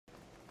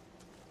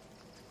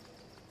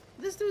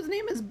This dude's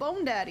name is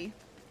Bone Daddy.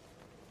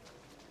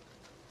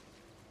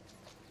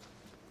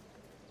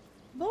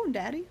 Bone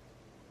Daddy?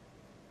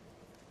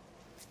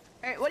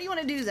 Alright, what do you want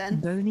to do, Zen?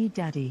 Bony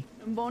Daddy.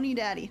 Bony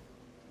Daddy.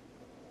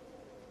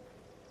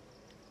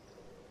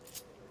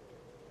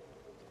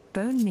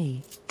 Bone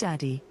me,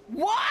 Daddy.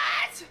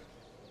 What?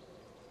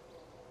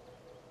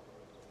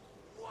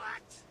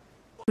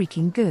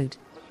 Freaking good.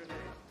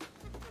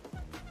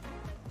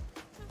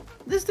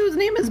 This dude's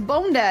name is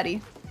Bone Daddy.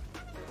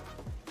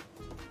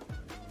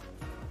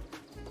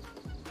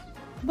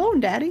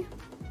 Bone Daddy?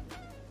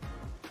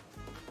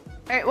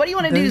 Alright, what do you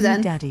want to do,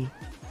 Zen? Daddy.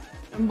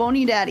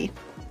 Bony Daddy.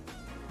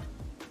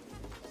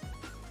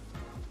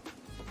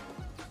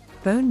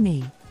 Bone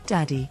me,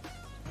 Daddy.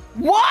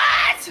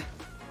 What?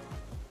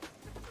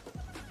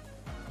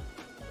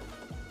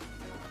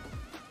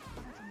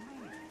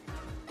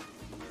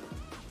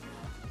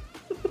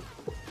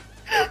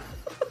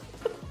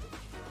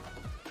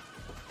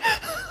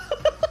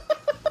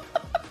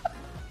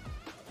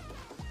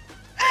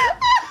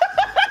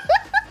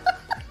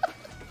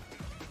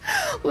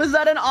 Was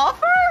that an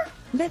offer?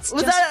 Let's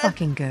Was just that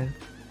fucking go.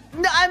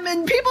 No, I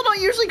mean, people don't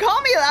usually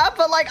call me that,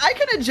 but like, I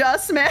can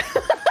adjust, man.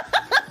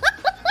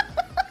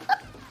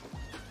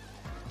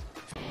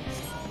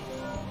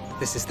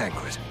 This is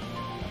Thancred.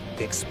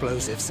 The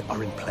explosives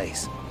are in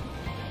place.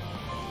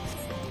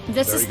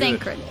 This is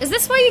Thancred. Is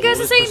this why you guys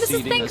are saying this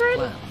is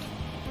Thancred?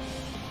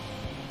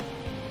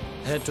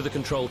 Head to the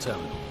control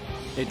terminal.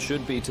 It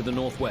should be to the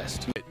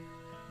northwest.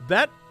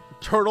 That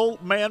turtle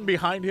man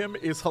behind him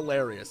is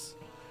hilarious.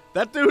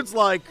 That dude's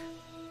like,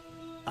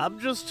 I'm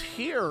just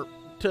here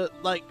to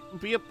like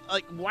be a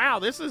wow,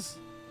 this,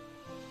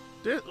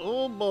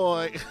 oh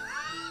boy.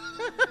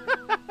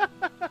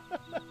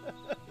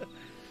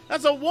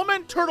 That's a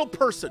woman turtle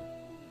person.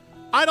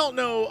 I don't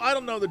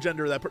know the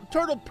gender of that person.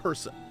 Turtle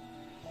person.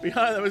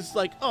 Behind them is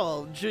like,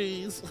 oh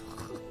jeez.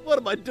 What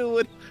am I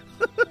doing?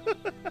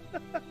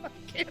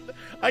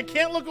 I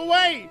can't look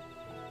away.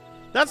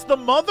 That's the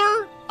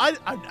mother? I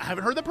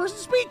haven't heard that person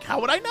speak.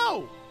 How would I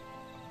know?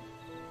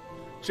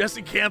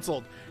 Jesse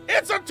canceled.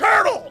 It's a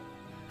turtle!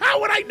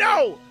 How would I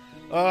know?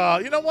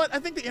 You know what? I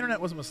think the internet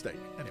was a mistake.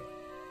 Anyway.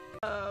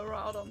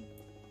 Right on.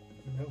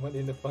 No one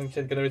in the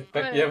function gonna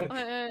respect you.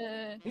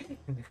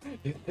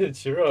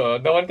 Sure.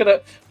 No one gonna.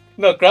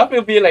 No, Gruff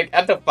will be like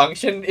at the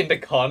function in the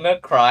corner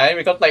crying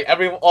because like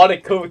all the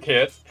cool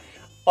kids,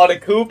 all the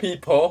cool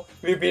people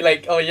will be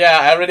like, oh yeah,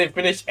 I already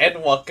finished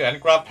Endwalker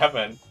and Gruff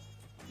haven't.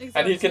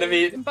 Exactly. And he's gonna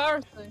be. It's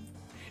embarrassing.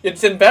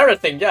 It's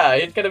embarrassing, yeah.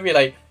 He's gonna be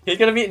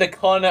in the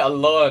corner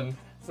alone,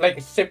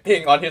 like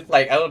sipping on his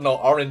like, I don't know,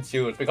 orange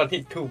juice because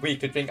he's too weak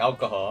to drink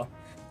alcohol.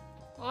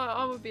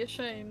 I would be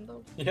ashamed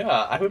though. Yeah,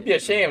 I would be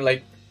ashamed.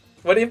 Like,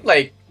 what if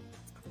like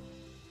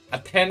a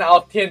 10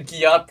 out of 10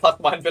 gear plus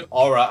 100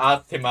 aura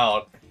asked him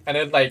out, and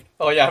then like,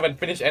 oh yeah, I haven't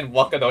finished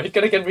Endwalker though. He's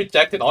gonna get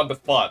rejected on the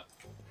spot.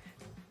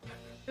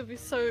 It'd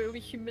be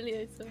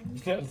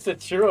humiliating.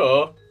 That's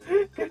true.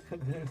 I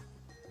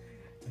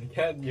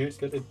can't use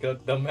the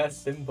dumbass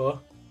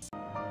symbol.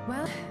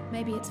 Well,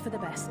 maybe it's for the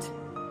best.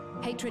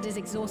 Hatred is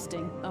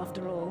exhausting,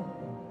 after all.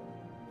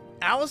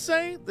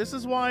 Alice, this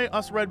is why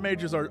us red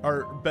mages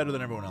are better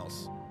than everyone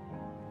else.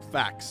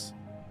 Facts.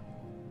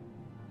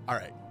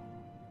 Alright.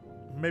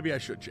 Maybe I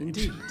should change.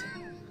 Indeed.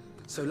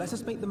 So let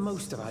us make the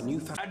most of our new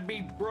I'd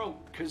be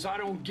broke, because I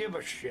don't give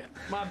a shit.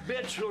 My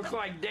bitch looked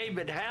like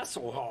David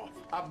Hasselhoff.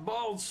 I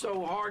balled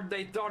so hard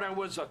they thought I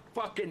was a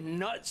fucking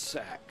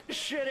nutsack. This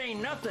shit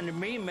ain't nothing to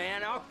me,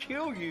 man. I'll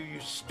kill you, you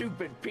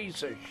stupid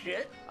piece of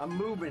shit. I'm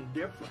moving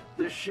different.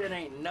 This shit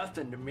ain't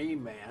nothing to me,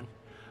 man.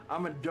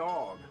 I'm a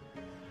dog.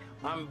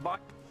 I'm